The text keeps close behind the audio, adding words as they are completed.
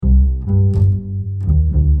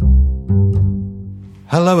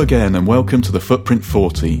Hello again and welcome to the Footprint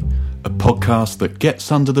 40, a podcast that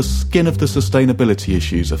gets under the skin of the sustainability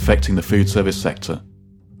issues affecting the food service sector.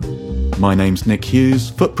 My name's Nick Hughes,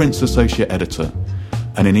 Footprint's Associate Editor,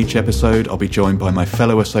 and in each episode I'll be joined by my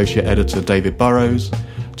fellow Associate Editor David Burrows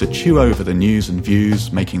to chew over the news and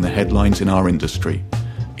views making the headlines in our industry,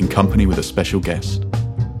 in company with a special guest.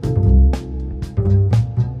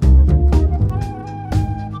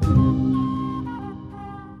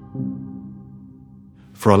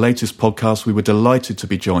 For our latest podcast, we were delighted to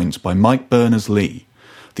be joined by Mike Berners-Lee,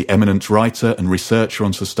 the eminent writer and researcher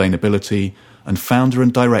on sustainability and founder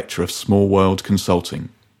and director of Small World Consulting.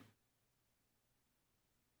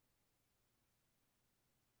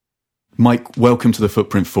 Mike, welcome to the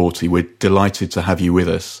Footprint 40. We're delighted to have you with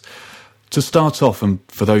us. To start off, and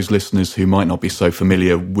for those listeners who might not be so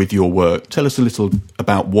familiar with your work, tell us a little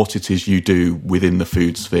about what it is you do within the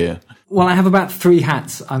food sphere. Well, I have about three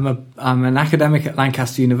hats. I'm an academic at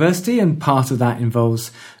Lancaster University, and part of that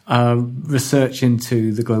involves research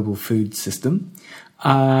into the global food system.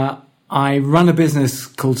 I run a business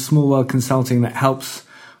called Small World Consulting that helps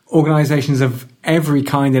organisations of every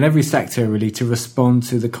kind in every sector, really, to respond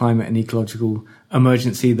to the climate and ecological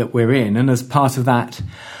emergency that we're in. And as part of that,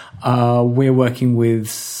 we're working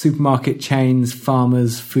with supermarket chains,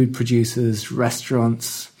 farmers, food producers,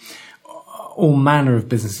 restaurants, all manner of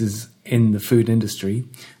businesses in the food industry.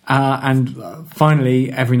 And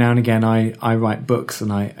finally, every now and again, I write books,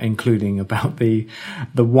 and including about the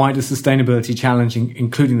wider sustainability challenge,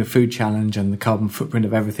 including the food challenge and the carbon footprint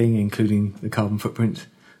of everything, including the carbon footprint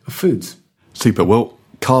of foods. Super. Well,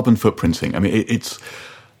 carbon footprinting, I mean,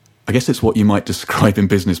 I guess it's what you might describe in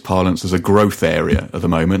business parlance as a growth area at the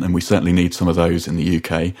moment, and we certainly need some of those in the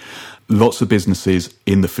UK. Lots of businesses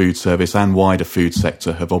in the food service and wider food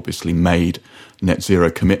sector have obviously made net zero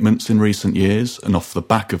commitments in recent years, and off the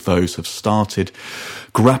back of those have started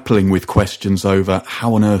grappling with questions over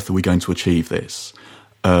how on earth are we going to achieve this?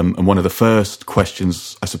 And one of the first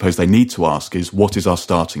questions I suppose they need to ask is, what is our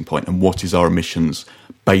starting point and what is our emissions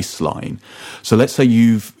baseline? So let's say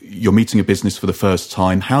you're meeting a business for the first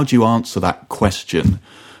time. How do you answer that question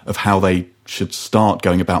of how they should start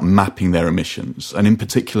going about mapping their emissions, and in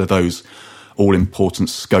particular those all-important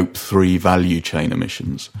Scope 3 value chain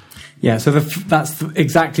emissions? Yeah, so that's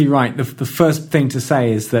exactly right. The first thing to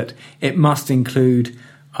say is that it must include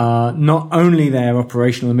not only their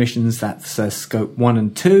operational emissions, that's Scope 1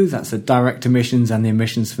 and 2, that's the direct emissions and the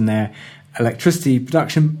emissions from their electricity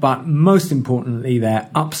production, but most importantly, their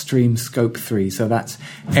upstream Scope 3. So that's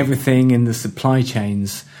everything in the supply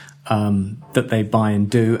chains that they buy and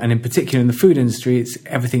do. And in particular in the food industry, it's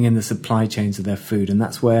everything in the supply chains of their food. And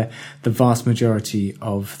that's where the vast majority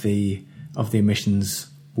of the emissions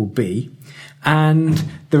will be. And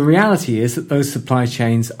the reality is that those supply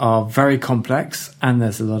chains are very complex, and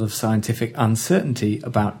there's a lot of scientific uncertainty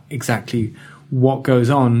about exactly what goes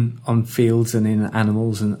on fields and in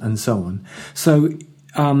animals and so on. So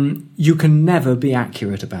you can never be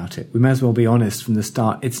accurate about it. We may as well be honest from the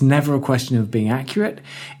start. It's never a question of being accurate.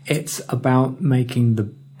 It's about making the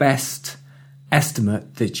best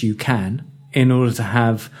estimate that you can in order to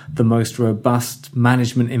have the most robust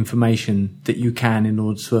management information that you can in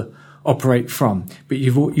order to operate from. But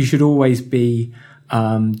you should always be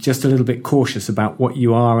just a little bit cautious about what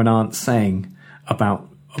you are and aren't saying about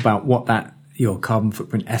what your carbon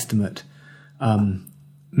footprint estimate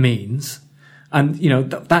means. And,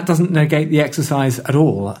 that doesn't negate the exercise at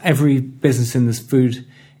all. Every business in this food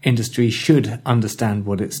industry should understand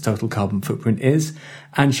what its total carbon footprint is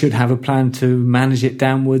and should have a plan to manage it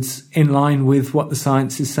downwards in line with what the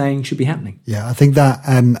science is saying should be happening. Yeah, I think that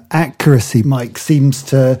accuracy, Mike, seems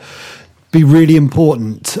to be really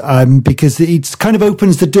important because it kind of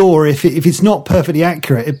opens the door. If it's not perfectly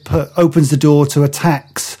accurate, it opens the door to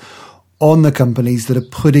attacks on the companies that are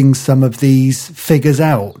putting some of these figures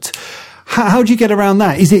out. How do you get around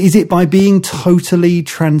that? Is it by being totally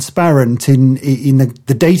transparent in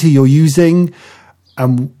the data you're using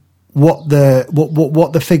and what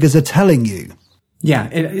the figures are telling you? Yeah,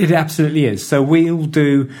 it absolutely is. So we'll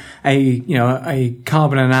do a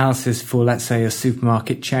carbon analysis for, let's say, a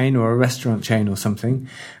supermarket chain or a restaurant chain or something,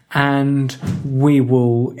 and we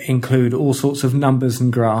will include all sorts of numbers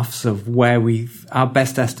and graphs of our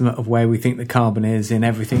best estimate of where we think the carbon is in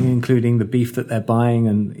everything, including the beef that they're buying,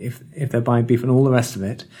 and if they're buying beef and all the rest of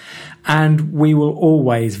it. And we will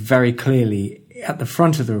always very clearly, at the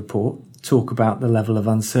front of the report, talk about the level of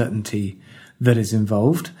uncertainty that is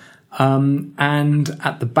involved. And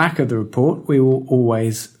at the back of the report, we will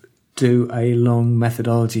always do a long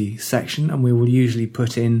methodology section, and we will usually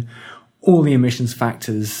put in all the emissions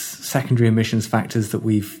factors, secondary emissions factors that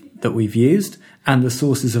we've that we've used and the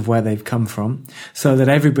sources of where they've come from, so that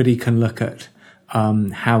everybody can look at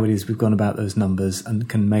how it is we've gone about those numbers and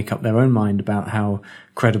can make up their own mind about how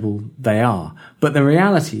credible they are. But the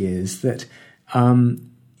reality is that,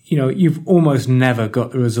 you've almost never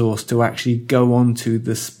got the resource to actually go onto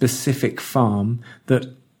the specific farm that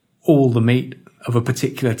all the meat of a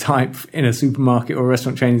particular type in a supermarket or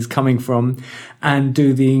restaurant chain is coming from, and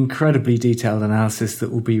do the incredibly detailed analysis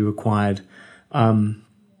that will be required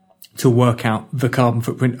to work out the carbon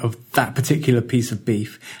footprint of that particular piece of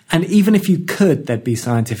beef. And even if you could, there'd be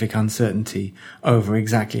scientific uncertainty over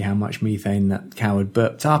exactly how much methane that cow had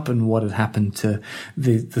burped up and what had happened to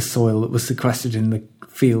the soil that was sequestered in the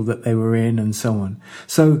field that they were in, and so on.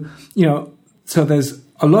 So, so there's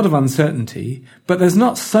a lot of uncertainty, but there's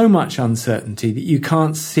not so much uncertainty that you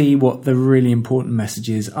can't see what the really important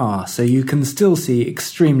messages are. So you can still see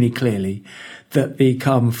extremely clearly that the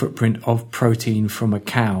carbon footprint of protein from a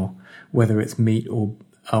cow, whether it's meat or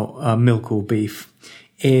milk or beef,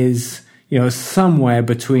 is, somewhere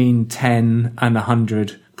between 10 and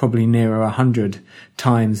 100, probably nearer 100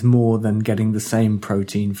 times more than getting the same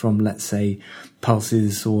protein from, let's say,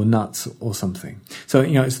 pulses or nuts or something. So,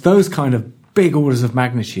 it's those kind of big orders of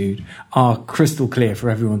magnitude are crystal clear for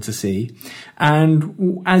everyone to see.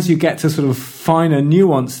 And as you get to sort of finer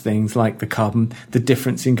nuanced things like the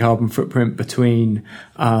difference in carbon footprint between,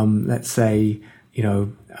 let's say,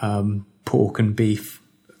 pork and beef,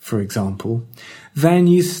 for example, then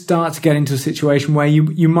you start to get into a situation where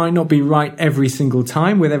you might not be right every single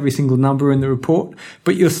time with every single number in the report,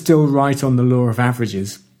 but you're still right on the law of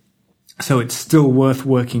averages. So it's still worth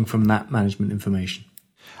working from that management information.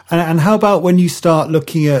 And how about when you start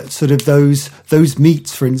looking at sort of those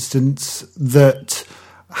meats, for instance, that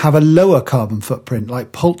have a lower carbon footprint,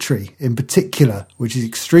 like poultry in particular, which is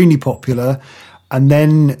extremely popular. And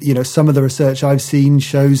then, some of the research I've seen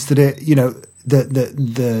shows that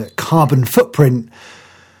the carbon footprint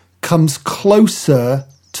comes closer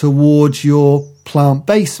towards your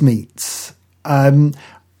plant-based meats.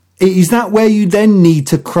 Is that where you then need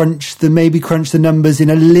to crunch the numbers in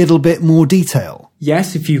a little bit more detail?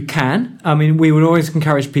 Yes, if you can. I mean, we would always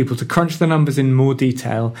encourage people to crunch the numbers in more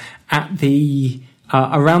detail at the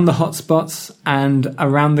around the hotspots and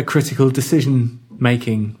around the critical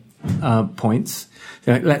decision-making points.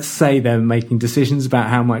 So let's say they're making decisions about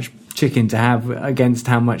how much chicken to have against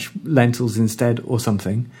how much lentils instead or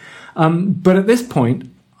something. But at this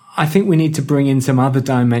point, I think we need to bring in some other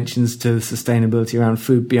dimensions to sustainability around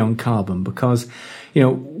food beyond carbon, because,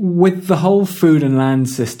 with the whole food and land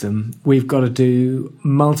system, we've got to do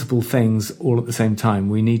multiple things all at the same time.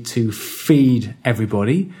 We need to feed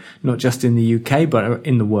everybody, not just in the UK, but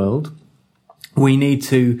in the world. We need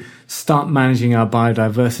to start managing our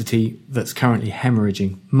biodiversity that's currently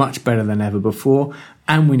hemorrhaging much better than ever before.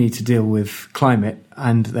 And we need to deal with climate.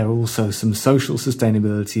 And there are also some social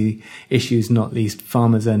sustainability issues, not least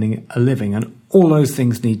farmers earning a living. And all those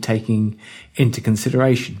things need taking into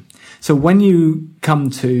consideration. So when you come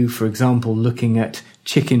to, for example, looking at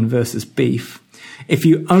chicken versus beef, if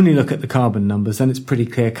you only look at the carbon numbers, then it's pretty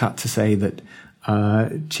clear cut to say that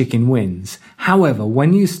chicken wins. However,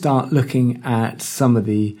 when you start looking at some of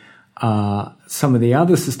the other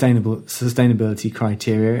sustainability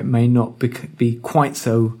criteria, it may not be quite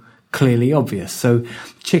so clearly obvious. So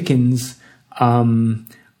chickens are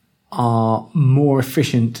more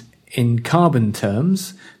efficient in carbon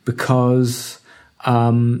terms because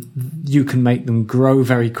you can make them grow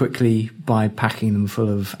very quickly by packing them full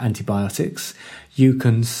of antibiotics. You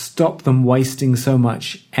can stop them wasting so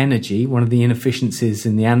much energy. One of the inefficiencies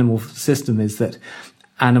in the animal system is that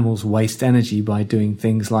animals waste energy by doing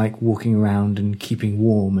things like walking around and keeping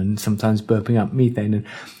warm and sometimes burping up methane.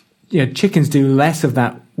 And chickens do less of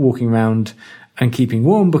that walking around and keeping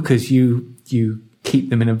warm because you keep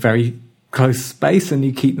them in a very close space and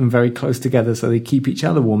you keep them very close together so they keep each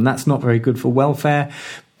other warm. That's not very good for welfare,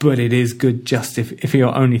 but it is good just if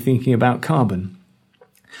you're only thinking about carbon.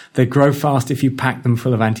 They grow fast if you pack them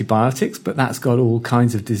full of antibiotics, but that's got all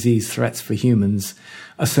kinds of disease threats for humans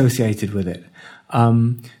associated with it.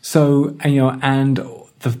 And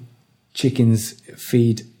the chickens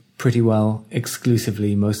feed pretty well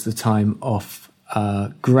exclusively most of the time off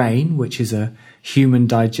grain, which is a human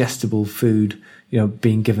digestible food,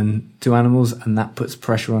 being given to animals, and that puts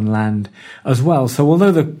pressure on land as well. So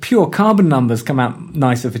although the pure carbon numbers come out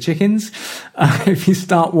nicer for chickens, if you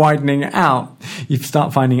start widening it out, you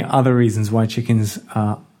start finding other reasons why chickens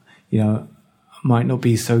might not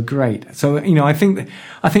be so great. So, I think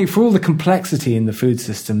for all the complexity in the food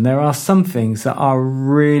system, there are some things that are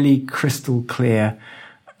really crystal clear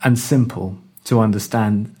and simple. to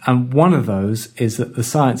understand. And one of those is that the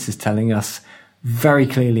science is telling us very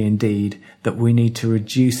clearly indeed that we need to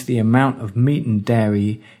reduce the amount of meat and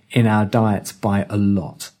dairy in our diets by a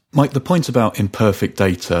lot. Mike, the point about imperfect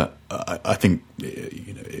data, I think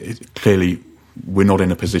clearly we're not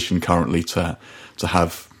in a position currently to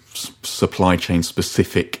have supply chain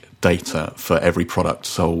specific data for every product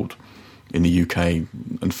sold in the UK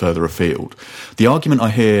and further afield. The argument I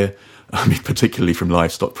hear, particularly from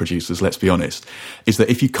livestock producers, let's be honest, is that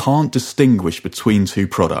if you can't distinguish between two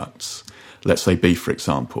products, let's say beef, for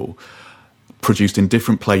example, produced in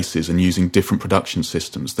different places and using different production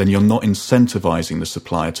systems, then you're not incentivizing the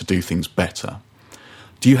supplier to do things better.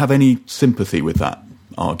 Do you have any sympathy with that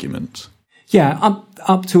argument? Yeah,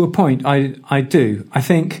 up to a point, I do. I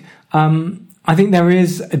think there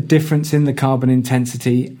is a difference in the carbon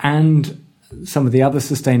intensity and some of the other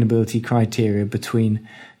sustainability criteria between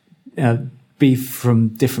beef from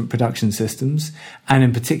different production systems. And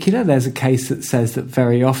in particular, there's a case that says that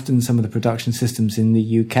very often some of the production systems in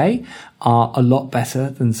the UK are a lot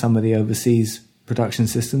better than some of the overseas production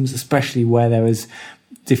systems, especially where there is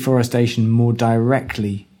deforestation more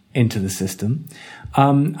directly into the system.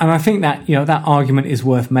 And I think that, that argument is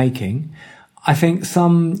worth making. I think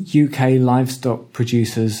some UK livestock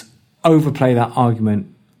producers overplay that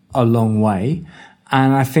argument a long way.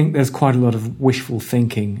 And I think there's quite a lot of wishful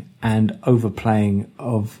thinking and overplaying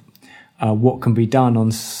of what can be done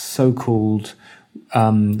on so-called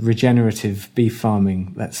regenerative beef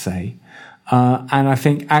farming, let's say. And I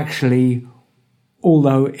think actually,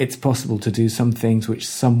 although it's possible to do some things which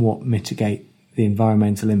somewhat mitigate the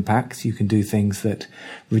environmental impacts, you can do things that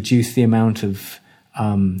reduce the amount of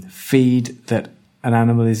feed that an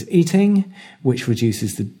animal is eating, which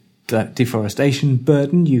reduces the deforestation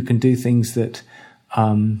burden. You can do things that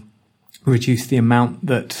reduce the amount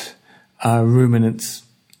that ruminants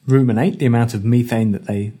ruminate, the amount of methane that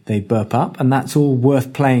they burp up, and that's all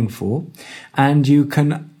worth playing for. And you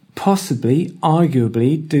can possibly,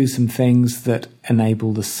 arguably, do some things that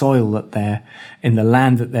enable the soil that they're in the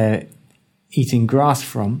land that they're eating grass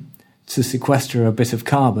from to sequester a bit of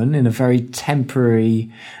carbon in a very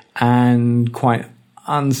temporary and quite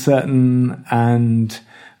uncertain and,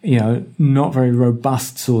 not very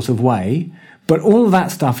robust sort of way. But all of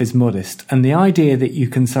that stuff is modest. And the idea that you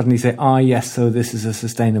can suddenly say, yes, so this is a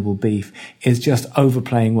sustainable beef is just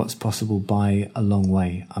overplaying what's possible by a long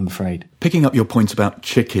way, I'm afraid. Picking up your point about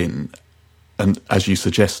chicken, and as you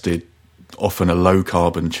suggested, often a low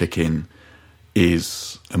carbon chicken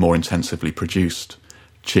is a more intensively produced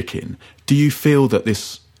chicken. Do you feel that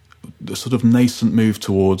the sort of nascent move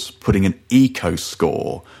towards putting an eco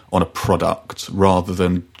score on a product rather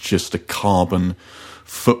than just a carbon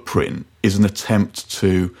footprint is an attempt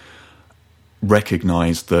to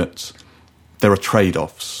recognise that there are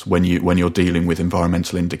trade-offs when you're dealing with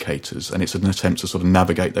environmental indicators, and it's an attempt to sort of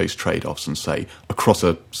navigate those trade-offs and say, across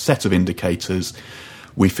a set of indicators,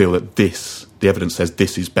 we feel that the evidence says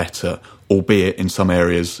this is better, albeit in some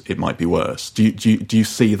areas it might be worse. Do you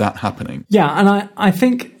see that happening? Yeah, and I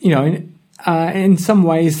think, in some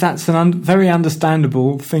ways that's a very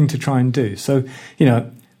understandable thing to try and do. So,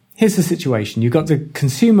 here's the situation. You've got the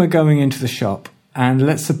consumer going into the shop, and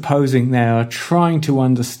let's supposing they are trying to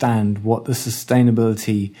understand what the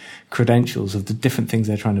sustainability credentials of the different things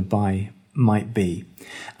they're trying to buy might be.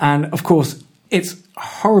 And of course, it's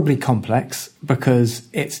horribly complex because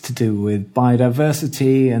it's to do with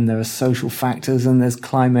biodiversity, and there are social factors, and there's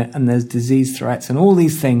climate, and there's disease threats, and all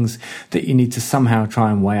these things that you need to somehow try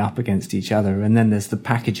and weigh up against each other. And then there's the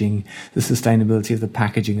packaging, the sustainability of the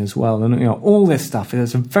packaging as well. And, all this stuff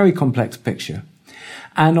is a very complex picture.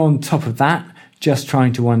 And on top of that, just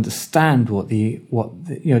trying to understand trying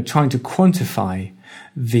to quantify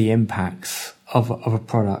the impacts of a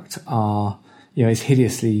product is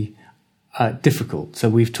hideously difficult. So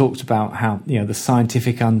we've talked about how, the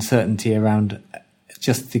scientific uncertainty around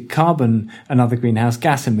just the carbon and other greenhouse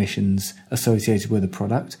gas emissions associated with a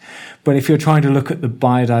product. But if you're trying to look at the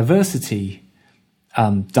biodiversity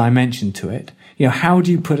dimension to it, how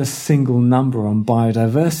do you put a single number on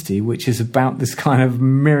biodiversity, which is about this kind of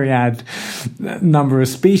myriad number of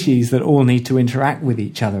species that all need to interact with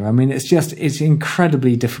each other? I mean, it's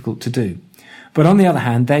incredibly difficult to do. But on the other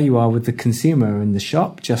hand, there you are with the consumer in the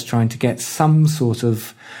shop, just trying to get some sort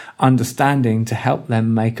of understanding to help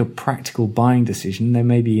them make a practical buying decision. They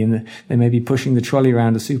may be pushing the trolley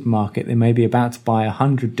around a supermarket. They may be about to buy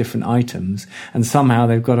 100 different items, and somehow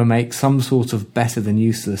they've got to make some sort of better than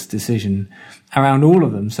useless decision around all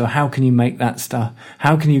of them. So how can you make that stuff?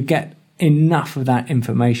 How can you get enough of that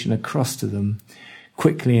information across to them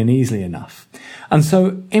quickly and easily enough? And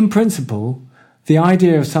so in principle, the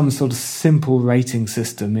idea of some sort of simple rating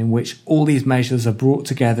system in which all these measures are brought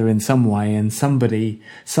together in some way and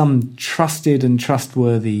some trusted and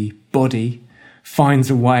trustworthy body finds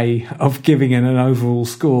a way of giving it an overall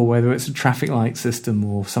score, whether it's a traffic light system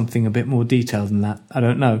or something a bit more detailed than that, I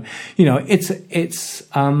don't know. It's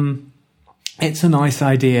a nice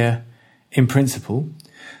idea in principle.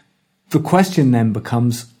 The question then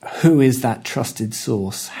becomes, who is that trusted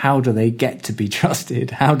source? How do they get to be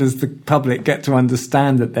trusted? How does the public get to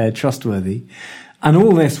understand that they're trustworthy? And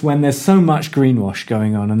all this when there's so much greenwash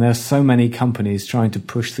going on and there's so many companies trying to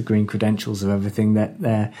push the green credentials of everything that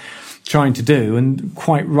they're trying to do. And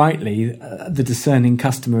quite rightly, the discerning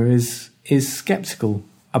customer is skeptical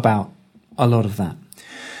about a lot of that.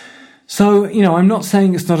 So, I'm not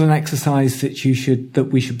saying it's not an exercise that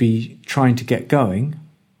we should be trying to get going.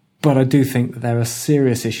 But I do think that there are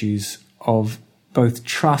serious issues of both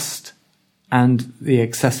trust and the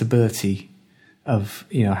accessibility of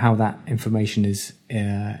how that information is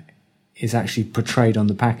actually portrayed on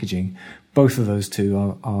the packaging. Both of those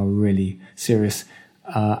two are really serious.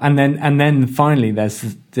 And then finally,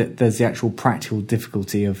 there's the actual practical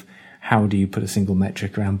difficulty of how do you put a single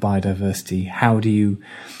metric around biodiversity? How do you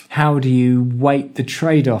weight the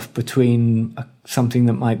trade-off between something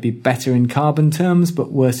that might be better in carbon terms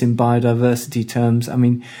but worse in biodiversity terms? I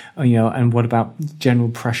mean, and what about general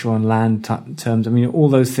pressure on land terms? I mean, all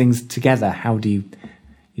those things together. How do you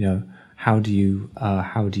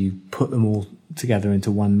put them all together into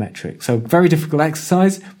one metric? So very difficult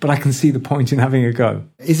exercise, but I can see the point in having a go.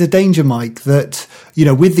 Is a danger, Mike, that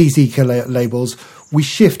with these eco labels, we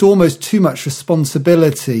shift almost too much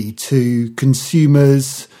responsibility to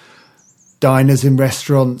consumers, diners in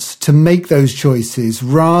restaurants to make those choices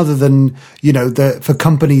rather than, for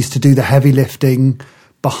companies to do the heavy lifting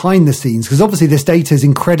behind the scenes? Because obviously this data is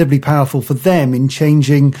incredibly powerful for them in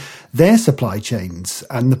changing their supply chains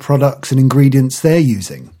and the products and ingredients they're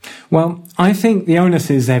using. Well, I think the onus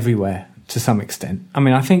is everywhere to some extent. I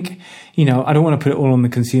mean, I think, I don't want to put it all on the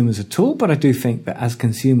consumers at all, but I do think that as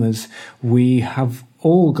consumers, we have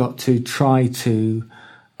all got to try to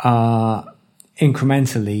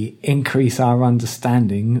incrementally increase our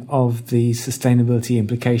understanding of the sustainability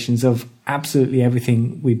implications of absolutely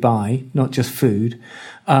everything we buy, not just food,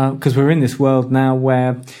 because we're in this world now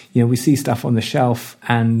where we see stuff on the shelf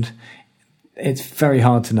and it's very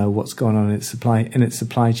hard to know what's going on in its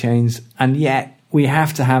supply chains, and yet we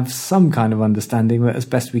have to have some kind of understanding as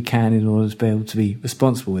best we can in order to be able to be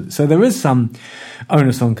responsible with it. So there is some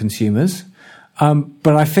onus on consumers,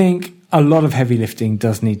 but I think a lot of heavy lifting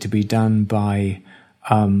does need to be done by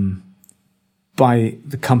the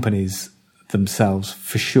companies themselves,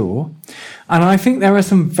 for sure. And I think there are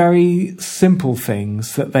some very simple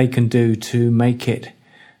things that they can do to make it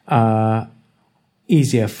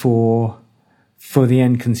easier for the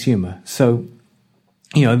end consumer. So,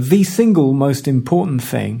 the single most important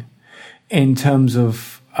thing in terms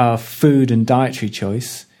of food and dietary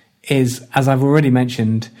choice is, as I've already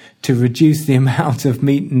mentioned, to reduce the amount of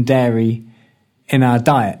meat and dairy in our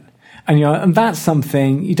diet. And that's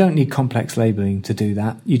something, you don't need complex labeling to do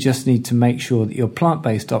that. You just need to make sure that your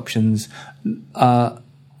plant-based options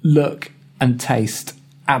look and taste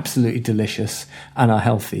absolutely delicious and are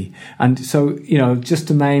healthy. And so, just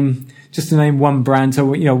to name one brand,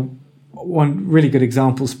 so, one really good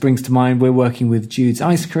example springs to mind. We're working with Jude's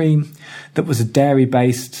Ice Cream. That was a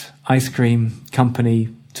dairy-based ice cream company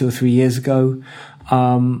 2 or 3 years ago.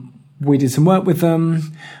 We did some work with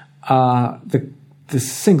them. The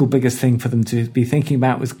single biggest thing for them to be thinking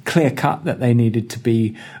about was clear cut that they needed to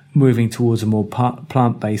be moving towards a more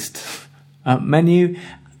plant-based menu.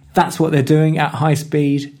 That's what they're doing at high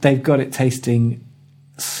speed. They've got it tasting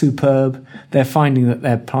superb. They're finding that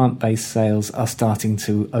their plant-based sales are starting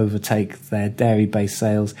to overtake their dairy-based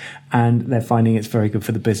sales, and they're finding it's very good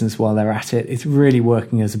for the business while they're at it. It's really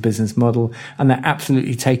working as a business model, and they're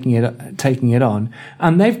absolutely taking it on.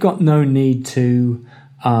 And they've got no need to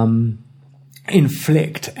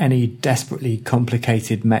inflict any desperately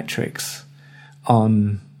complicated metrics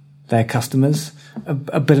on their customers.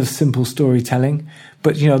 A bit of simple storytelling.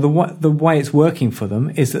 But, the way it's working for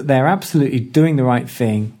them is that they're absolutely doing the right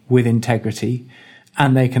thing with integrity,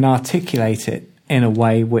 and they can articulate it in a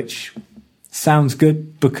way which sounds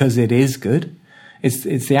good because it is good. It's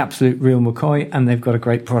the absolute real McCoy, and they've got a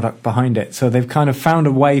great product behind it. So they've kind of found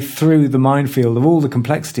a way through the minefield of all the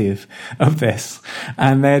complexity of this,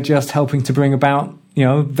 and they're just helping to bring about,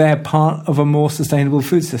 their part of a more sustainable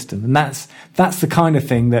food system. And that's the kind of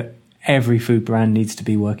thing that every food brand needs to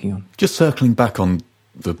be working on. Just circling back on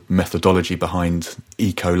the methodology behind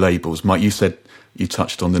eco labels, Mike, you said you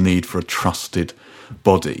touched on the need for a trusted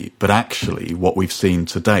body. But actually, what we've seen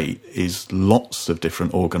to date is lots of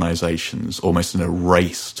different organisations almost in a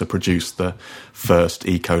race to produce the first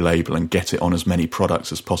eco-label and get it on as many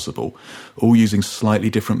products as possible, all using slightly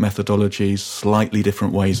different methodologies, slightly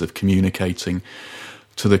different ways of communicating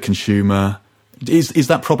to the consumer. Is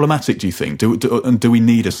that problematic, do you think? Do we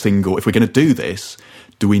need a single, if we're going to do this,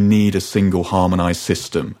 do we need a single harmonised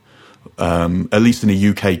system, at least in a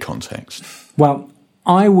UK context? Well,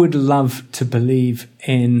 I would love to believe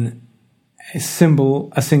in a single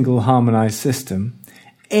harmonised system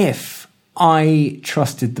if I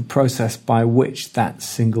trusted the process by which that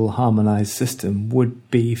single harmonised system would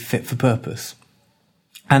be fit for purpose.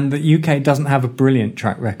 And the UK doesn't have a brilliant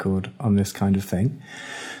track record on this kind of thing.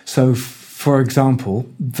 So, for example,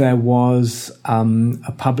 there was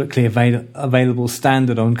a publicly available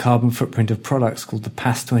standard on carbon footprint of products called the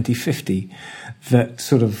PAS 2050 that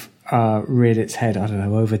sort of reared its head, I don't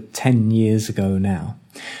know, over 10 years ago now.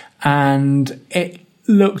 And it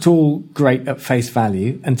looked all great at face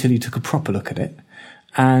value until you took a proper look at it.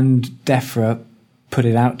 And DEFRA put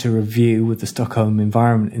it out to review with the Stockholm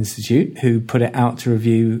Environment Institute, who put it out to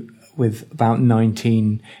review with about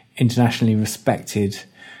 19 internationally respected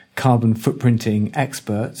carbon footprinting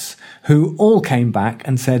experts who all came back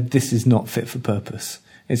and said this is not fit for purpose.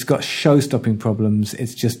 It's got show-stopping problems.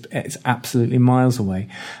 It's absolutely miles away.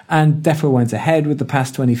 And DEFRA went ahead with the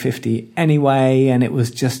PAS 2050 anyway, and it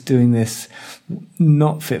was just doing this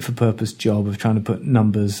not fit for purpose job of trying to put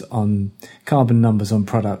carbon numbers on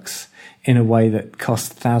products in a way that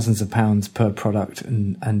cost thousands of pounds per product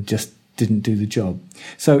and just didn't do the job.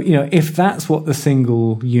 So, if that's what the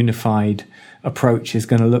single unified approach is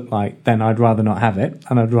going to look like, then I'd rather not have it,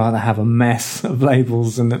 and I'd rather have a mess of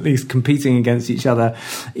labels and at least competing against each other,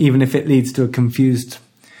 even if it leads to a confused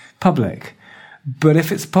public. But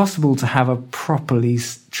if it's possible to have a properly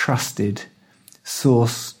trusted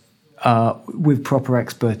source with proper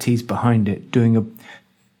expertise behind it,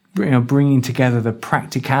 bringing together the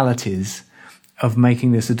practicalities of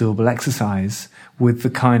making this a doable exercise with the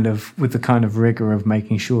kind of rigor of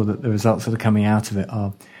making sure that the results that are coming out of it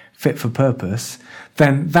are fit for purpose,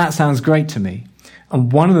 then that sounds great to me.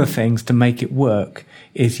 And one of the things to make it work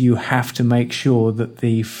is you have to make sure that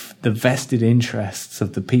the vested interests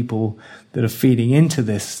of the people that are feeding into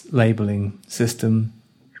this labelling system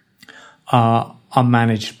are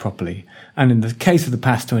managed properly. And in the case of the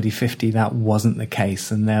PAS 2050, that wasn't the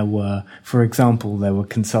case. And there were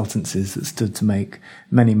consultancies that stood to make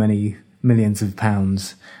many, many millions of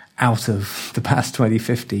pounds out of the PAS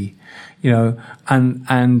 2050,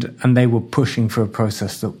 and they were pushing for a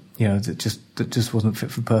process that, that just wasn't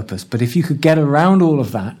fit for purpose. But if you could get around all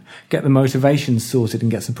of that, get the motivations sorted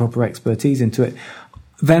and get some proper expertise into it,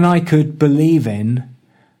 then I could believe in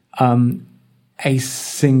a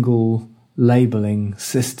single labelling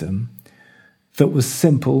system that was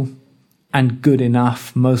simple and good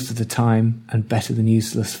enough most of the time and better than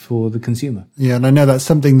useless for the consumer. Yeah, and I know that's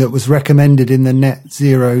something that was recommended in the Net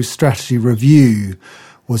Zero Strategy Review,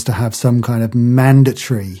 was to have some kind of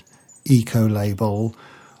mandatory eco-label,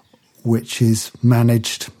 which is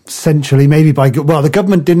managed centrally, maybe by, the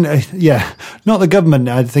government didn't, not the government.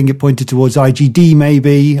 I think it pointed towards IGD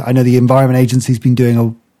maybe. I know the Environment Agency's been doing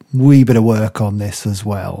a wee bit of work on this as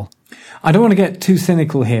well. I don't want to get too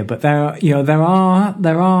cynical here, but there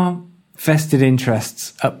are vested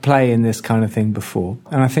interests at play in this kind of thing before.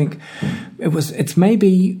 And I think it's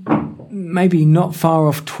maybe not far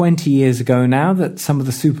off 20 years ago now that some of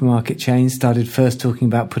the supermarket chains started first talking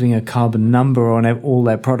about putting a carbon number on all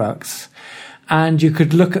their products. And you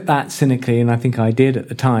could look at that cynically, and I think I did at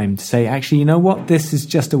the time, to say, actually, you know what? This is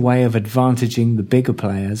just a way of advantaging the bigger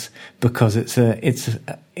players because it's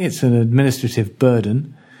an administrative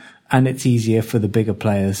burden, and it's easier for the bigger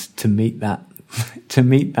players to meet that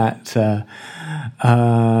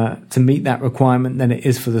requirement than it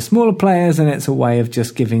is for the smaller players, and it's a way of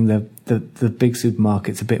just giving the big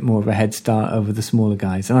supermarkets a bit more of a head start over the smaller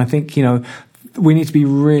guys. And I think, we need to be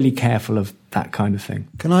really careful of that kind of thing.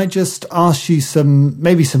 Can I just ask you some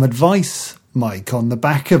advice, Mike, on the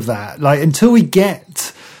back of that? Like, until we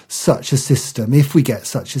get such a system, if we get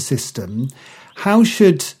such a system, how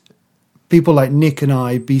should people like Nick and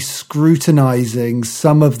I be scrutinising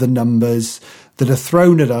some of the numbers that are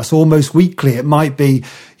thrown at us almost weekly? It might be,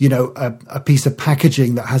 a piece of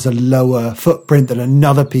packaging that has a lower footprint than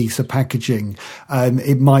another piece of packaging.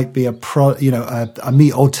 It might be a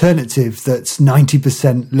meat alternative that's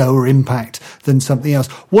 90% lower impact than something else.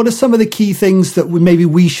 What are some of the key things that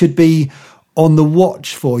we should be on the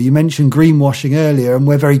watch for? You mentioned greenwashing earlier, and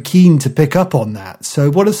we're very keen to pick up on that. So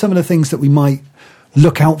what are some of the things that we might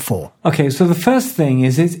look out for? Okay, so the first thing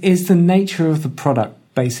is the nature of the product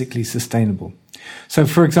basically sustainable? So,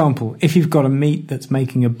 for example, if you've got a meat that's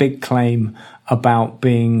making a big claim about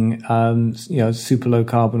being, super low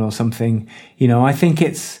carbon or something, I think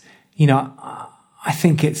it's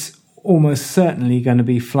almost certainly going to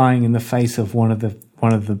be flying in the face of one of the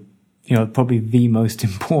probably the most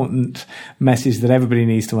important message that everybody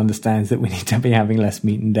needs to understand is that we need to be having less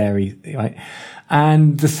meat and dairy, right?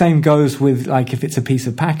 And the same goes with, like, if it's a piece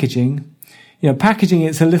of packaging. Packaging,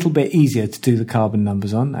 it's a little bit easier to do the carbon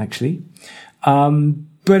numbers on, actually.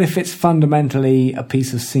 But if it's fundamentally a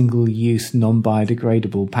piece of single-use,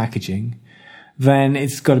 non-biodegradable packaging, then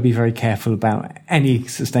it's got to be very careful about any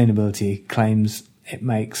sustainability claims it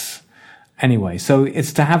makes anyway. So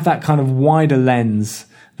it's to have that kind of wider lens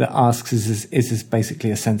that asks, is this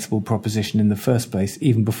basically a sensible proposition in the first place,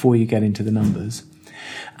 even before you get into the numbers?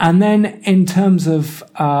 And then in terms of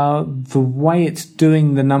the way it's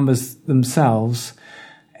doing the numbers themselves,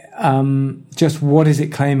 just what is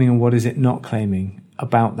it claiming and what is it not claiming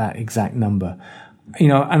about that exact number?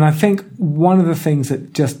 And I think one of the things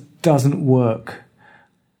that just doesn't work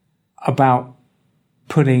about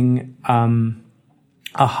putting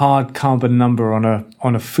a hard carbon number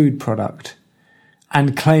on a food product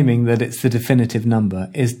and claiming that it's the definitive number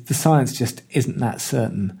is the science just isn't that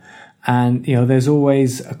certain. And, there's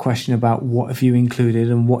always a question about what have you included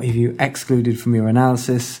and what have you excluded from your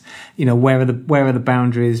analysis, where are the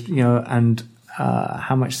boundaries, and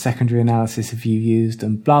how much secondary analysis have you used,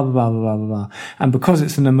 and blah, blah, blah, blah, blah, blah. And because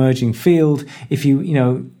it's an emerging field, if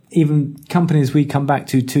even companies we come back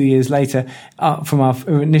to 2 years later, from our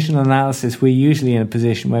initial analysis, we're usually in a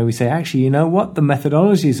position where we say, actually, the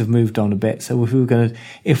methodologies have moved on a bit. So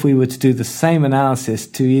if we were to do the same analysis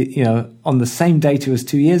on the same data as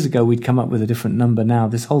 2 years ago, we'd come up with a different number now.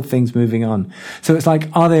 This whole thing's moving on. So it's like,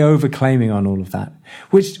 are they over-claiming on all of that?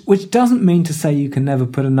 Which doesn't mean to say you can never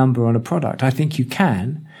put a number on a product. I think you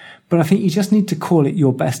can. But I think you just need to call it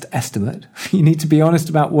your best estimate. You need to be honest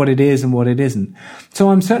about what it is and what it isn't. So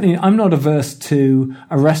I'm not averse to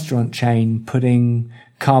a restaurant chain putting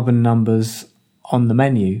carbon numbers on the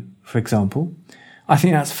menu, for example. I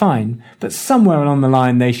think that's fine. But somewhere along the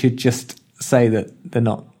line, they should just say that they're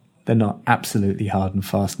not absolutely hard and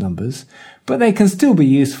fast numbers. But they can still be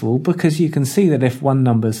useful because you can see that if one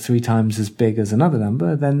number is 3 times as big as another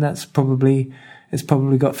number, then it's probably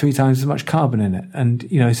got 3 times as much carbon in it. And,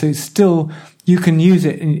 so it's still, you can use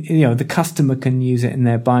it, the customer can use it in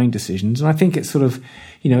their buying decisions. And I think it's sort of,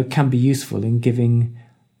 can be useful in giving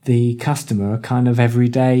the customer a kind of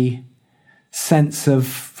everyday sense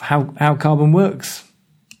of how carbon works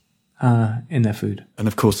in their food. And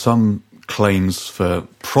of course, some claims for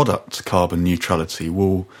product carbon neutrality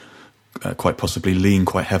will quite possibly lean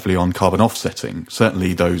quite heavily on carbon offsetting.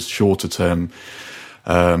 Certainly those shorter term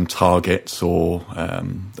targets or,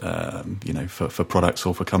 for products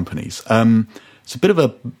or for companies. It's a bit of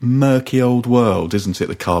a murky old world, isn't it?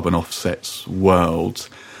 The carbon offsets world.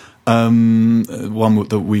 One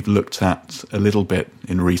that we've looked at a little bit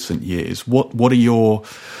in recent years. What are your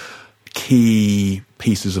key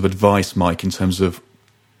pieces of advice, Mike, in terms of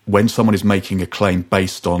when someone is making a claim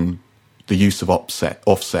based on the use of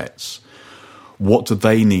offsets? What do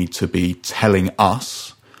they need to be telling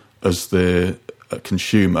us as the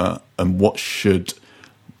consumer, and what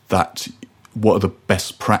are the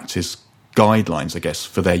best practice guidelines, I guess,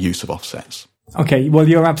 for their use of offsets? Okay, well,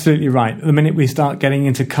 you're absolutely right. The minute we start getting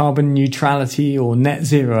into carbon neutrality or net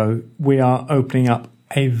zero, we are opening up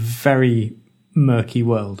a very murky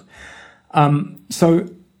world. So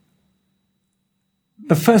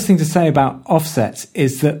the first thing to say about offsets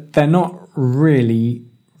is that they're not really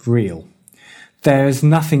real. There's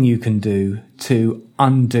nothing you can do to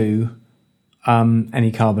undo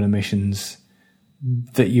any carbon emissions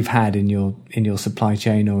that you've had in your supply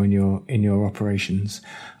chain or in your operations.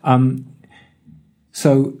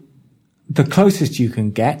 So the closest you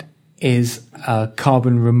can get is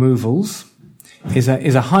carbon removals, is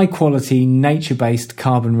a high quality nature based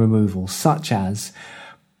carbon removal, such as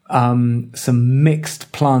some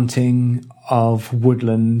mixed planting of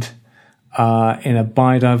woodland in a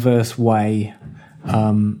biodiverse way,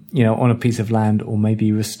 on a piece of land, or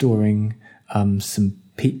maybe restoring some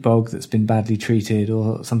peat bog that's been badly treated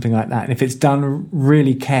or something like that. And if it's done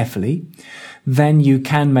really carefully, then you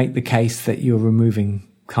can make the case that you're removing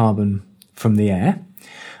carbon from the air.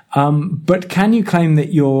 But can you claim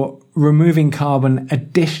that you're removing carbon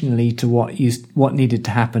additionally to what needed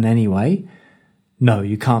to happen anyway? No,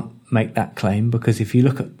 you can't make that claim, because if you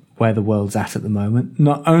look at where the world's at the moment,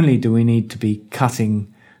 not only do we need to be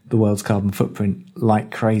cutting the world's carbon footprint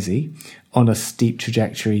like crazy on a steep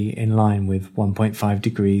trajectory in line with 1.5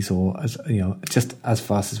 degrees or just as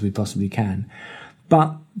fast as we possibly can.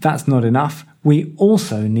 But that's not enough. We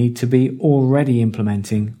also need to be already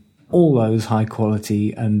implementing all those high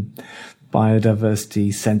quality and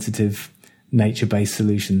biodiversity sensitive nature-based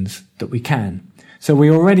solutions that we can. So we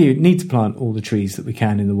already need to plant all the trees that we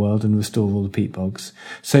can in the world and restore all the peat bogs.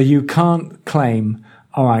 So you can't claim,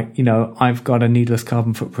 all right, I've got a needless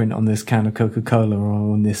carbon footprint on this can of Coca-Cola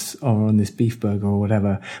or on this beef burger or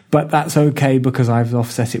whatever, but that's okay because I've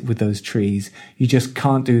offset it with those trees. You just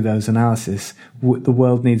can't do those analysis. The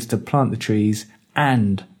world needs to plant the trees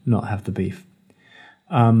and not have the beef.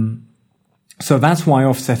 So that's why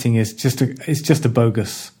offsetting is just a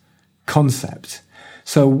bogus concept.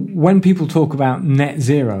 So when people talk about net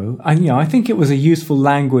zero, I think it was a useful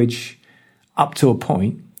language up to a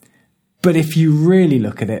point. But if you really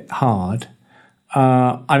look at it hard,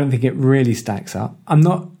 I don't think it really stacks up. I'm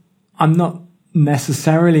not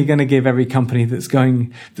necessarily going to give every company that's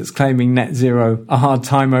claiming net zero a hard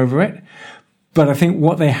time over it. But I think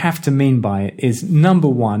what they have to mean by it is, number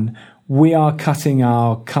one, we are cutting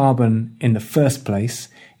our carbon in the first place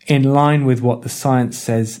in line with what the science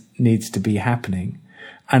says needs to be happening.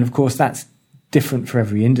 And of course, that's different for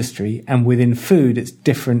every industry. And within food, it's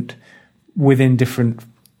different within different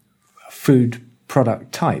food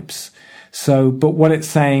product types. So, but what it's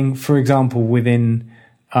saying, for example, within,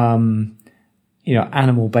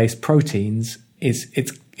 animal-based proteins is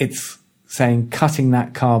it's saying cutting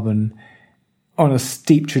that carbon on a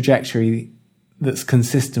steep trajectory that's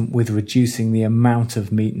consistent with reducing the amount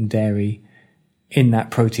of meat and dairy in that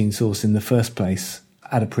protein source in the first place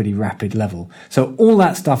at a pretty rapid level. So all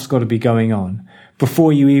that stuff's got to be going on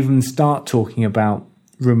before you even start talking about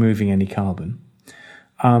removing any carbon.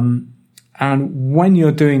 And when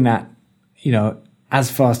you're doing that, as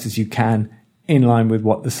fast as you can, in line with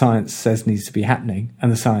what the science says needs to be happening,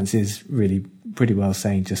 and the science is really pretty well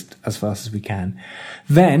saying just as fast as we can,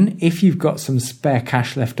 then if you've got some spare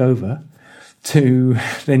cash left over,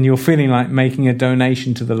 then you're feeling like making a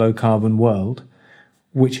donation to the low carbon world,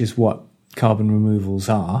 which is what carbon removals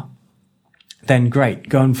are, then great.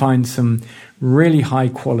 Go and find some really high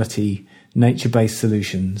quality nature-based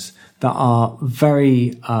solutions that are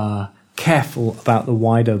very careful about the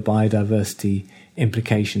wider biodiversity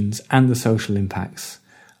implications and the social impacts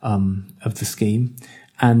of the scheme,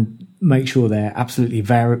 and make sure they're absolutely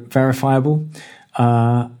verifiable,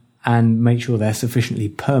 and make sure they're sufficiently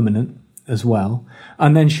permanent as well.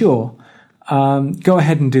 And then go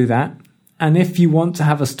ahead and do that. And if you want to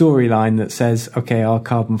have a storyline that says, okay, our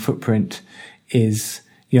carbon footprint is,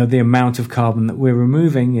 the amount of carbon that we're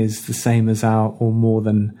removing is the same as or more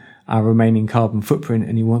than our remaining carbon footprint,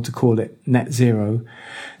 and you want to call it net zero,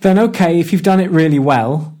 then okay, if you've done it really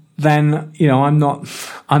well, then, I'm not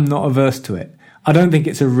averse to it. I don't think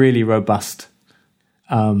it's a really robust,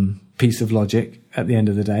 piece of logic at the end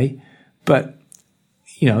of the day, but,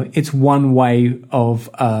 it's one way of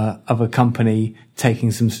a company taking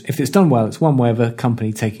if it's done well, it's one way of a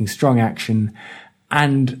company taking strong action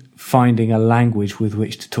and finding a language with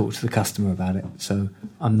which to talk to the customer about it. So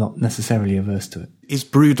I'm not necessarily averse to it. Is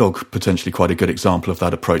Brewdog potentially quite a good example of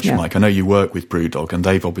that approach, Yeah. Mike? I know you work with Brewdog, and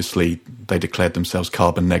they declared themselves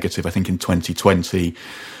carbon negative, I think, in 2020.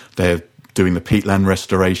 They're doing the peatland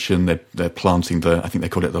restoration. They're planting I think they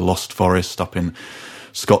call it the Lost Forest up in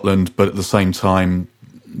Scotland. But at the same time,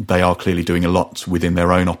 they are clearly doing a lot within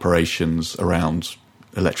their own operations around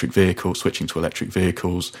electric vehicles, switching to electric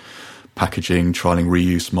vehicles, packaging, trialling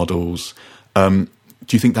reuse models. Do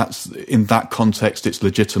you think that's, in that context, it's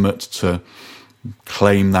legitimate to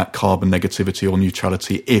claim that carbon negativity or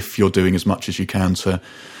neutrality if you're doing as much as you can to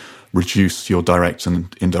reduce your direct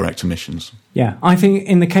and indirect emissions? Yeah, I think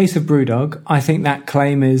in the case of Brewdog, I think that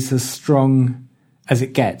claim is as strong as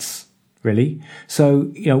it gets, really.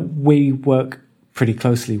 So, we work pretty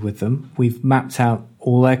closely with them. We've mapped out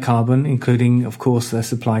all their carbon, including, of course, their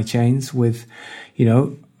supply chains with,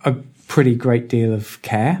 a pretty great deal of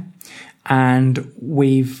care. And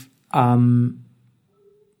we've,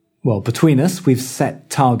 between us, we've set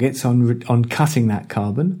targets on cutting that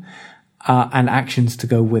carbon, and actions to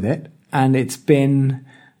go with it. And it's been,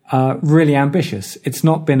 really ambitious. It's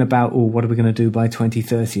not been about, what are we going to do by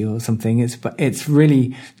 2030 or something. It's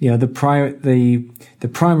really, the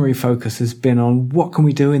primary focus has been on what can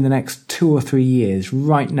we do in the next 2 or 3 years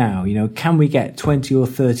right now? Can we get 20 or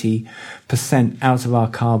 30% out of our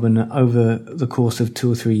carbon over the course of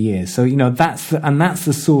 2 or 3 years? So, that's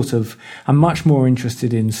the sort of, I'm much more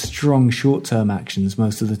interested in strong short-term actions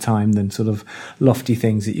most of the time than sort of lofty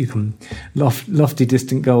things that you can, lofty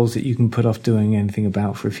distant goals that you can put off doing anything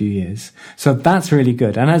about for a few few years. So that's really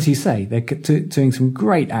good. And as you say, they're doing some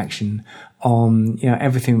great action on,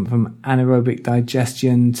 everything from anaerobic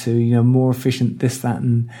digestion to, more efficient this, that,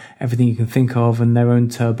 and everything you can think of, and their own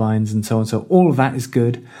turbines and so on. So all of that is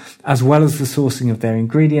good, as well as the sourcing of their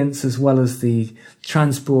ingredients, as well as the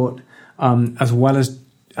transport, as well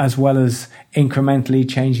as incrementally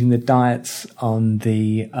changing the diets on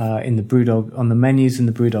the in the BrewDog, on the menus in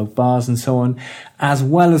the BrewDog bars and so on, as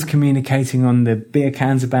well as communicating on the beer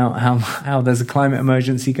cans about how there's a climate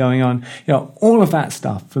emergency going on. All of that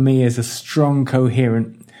stuff for me is a strong,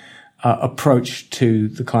 coherent approach to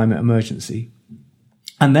the climate emergency.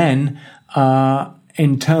 And then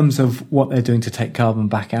in terms of what they're doing to take carbon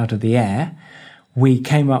back out of the air,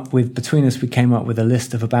 between us, we came up with a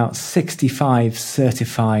list of about 65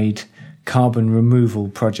 certified carbon removal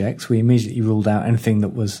projects. We immediately ruled out anything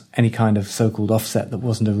that was any kind of so-called offset that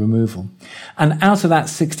wasn't a removal. And out of that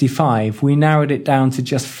 65, we narrowed it down to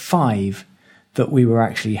just 5 that we were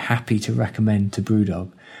actually happy to recommend to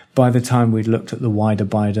BrewDog by the time we'd looked at the wider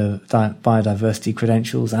biodiversity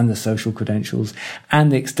credentials and the social credentials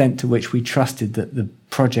and the extent to which we trusted that the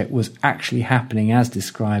project was actually happening as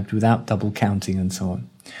described without double counting and so on.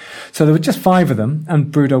 So there were just 5 of them,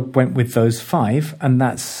 and BrewDog went with those 5, and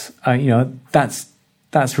that's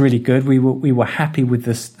really good. We were happy with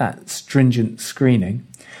that stringent screening.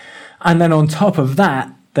 And then on top of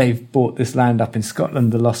that, they've bought this land up in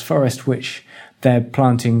Scotland, the Lost Forest, which they're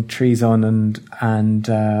planting trees on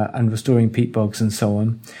and restoring peat bogs and so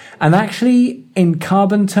on. And actually, in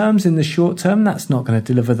carbon terms, in the short term, that's not going to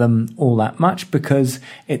deliver them all that much, because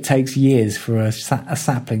it takes years for a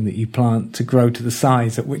sapling that you plant to grow to the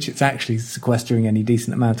size at which it's actually sequestering any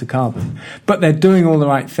decent amount of carbon. But they're doing all the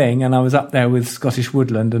right thing. And I was up there with Scottish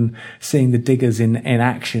Woodland and seeing the diggers in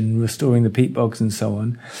action, restoring the peat bogs and so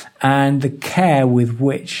on. And the care with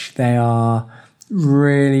which they are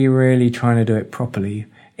really, really trying to do it properly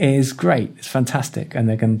is great. It's fantastic. And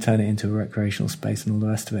they're going to turn it into a recreational space and all the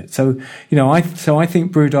rest of it. So, I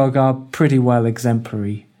think BrewDog are pretty well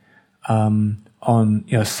exemplary,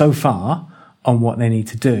 so far on what they need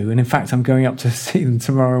to do. And in fact, I'm going up to see them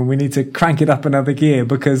tomorrow, and we need to crank it up another gear,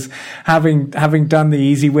 because having done the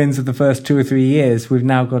easy wins of the first 2 or 3 years, we've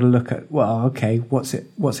now got to look at, what's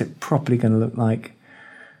it properly going to look like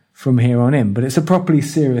from here on in. But it's a properly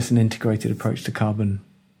serious and integrated approach to carbon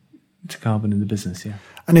in the business, yeah.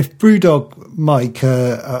 And if BrewDog, Mike,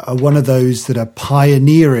 are one of those that are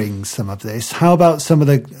pioneering some of this, how about some of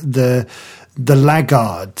the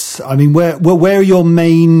laggards? I mean, where are your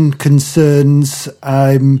main concerns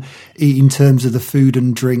in terms of the food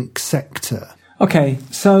and drink sector? Okay,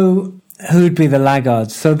 so who'd be the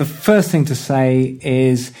laggards? So the first thing to say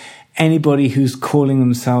is anybody who's calling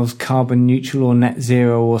themselves carbon neutral or net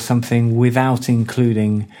zero or something without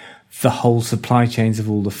including the whole supply chains of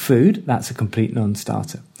all the food, that's a complete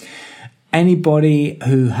non-starter. Anybody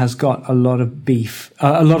who has got a lot of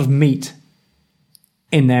meat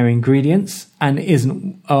in their ingredients and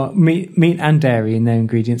isn't meat and dairy in their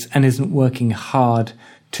ingredients and isn't working hard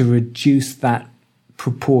to reduce that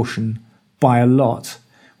proportion by a lot,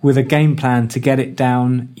 with a game plan to get it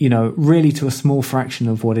down, really to a small fraction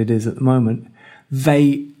of what it is at the moment,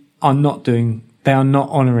 they are not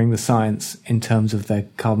honouring the science in terms of their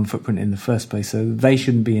carbon footprint in the first place. So they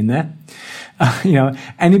shouldn't be in there.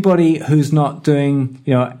 Anybody who's not doing,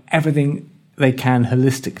 everything they can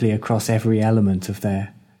holistically across every element of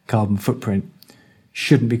their carbon footprint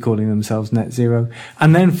shouldn't be calling themselves net zero.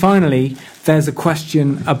 And then finally, there's a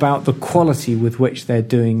question about the quality with which they're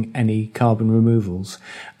doing any carbon removals.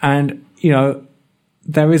 And,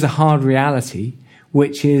 there is a hard reality,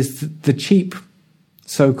 which is the cheap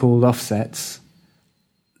so-called offsets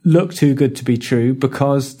look too good to be true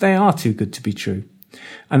because they are too good to be true.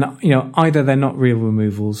 And, either they're not real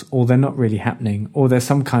removals, or they're not really happening, or there's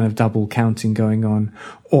some kind of double counting going on,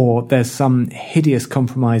 or there's some hideous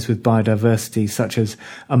compromise with biodiversity, such as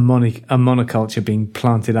a monoculture being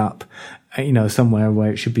planted up, somewhere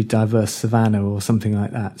where it should be diverse savanna or something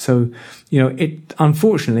like that. So,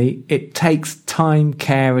 unfortunately, it takes time,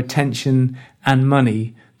 care, attention, and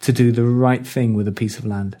money to do the right thing with a piece of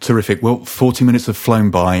land. Terrific. Well, 40 minutes have flown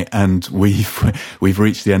by, and we've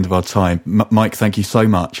reached the end of our time. Mike, thank you so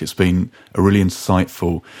much. It's been a really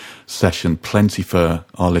insightful session, plenty for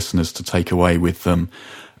our listeners to take away with them.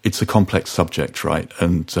 It's a complex subject, right?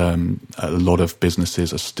 And a lot of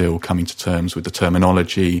businesses are still coming to terms with the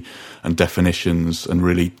terminology and definitions and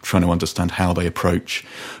really trying to understand how they approach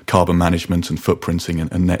carbon management and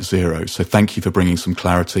footprinting and net zero. So thank you for bringing some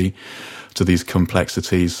clarity to these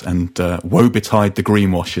complexities, and woe betide the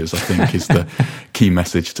greenwashers, I think, is the key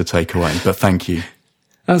message to take away. But thank you.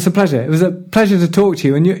 That's a pleasure. It was a pleasure to talk to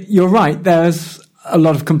you. And you're right, there's a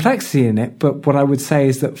lot of complexity in it. But what I would say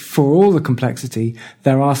is that for all the complexity,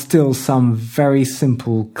 there are still some very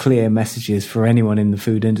simple, clear messages for anyone in the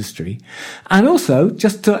food industry. And also,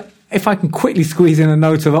 if I can quickly squeeze in a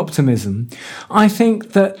note of optimism, I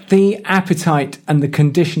think that the appetite and the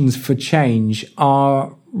conditions for change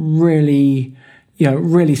are really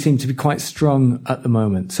seem to be quite strong at the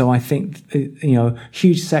moment. So I think,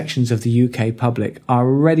 huge sections of the UK public are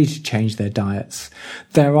ready to change their diets.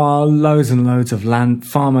 There are loads and loads of land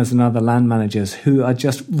farmers and other land managers who are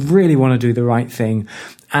just really want to do the right thing.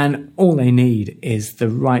 And all they need is the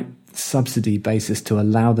right subsidy basis to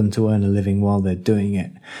allow them to earn a living while they're doing it.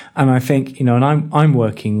 And I think, and I'm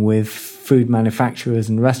working with food manufacturers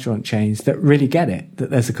and restaurant chains that really get it,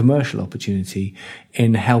 that there's a commercial opportunity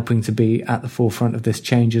in helping to be at the forefront of this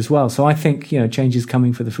change as well. So I think, change is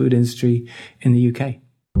coming for the food industry in the UK.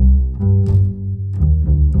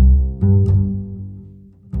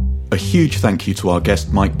 A huge thank you to our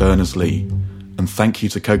guest, Mike Berners-Lee, and thank you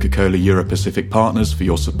to Coca-Cola Europacific Partners for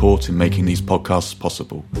your support in making these podcasts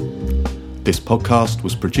possible. This podcast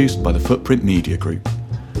was produced by the Footprint Media Group.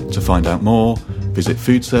 To find out more, visit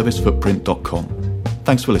foodservicefootprint.com.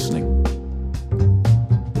 Thanks for listening.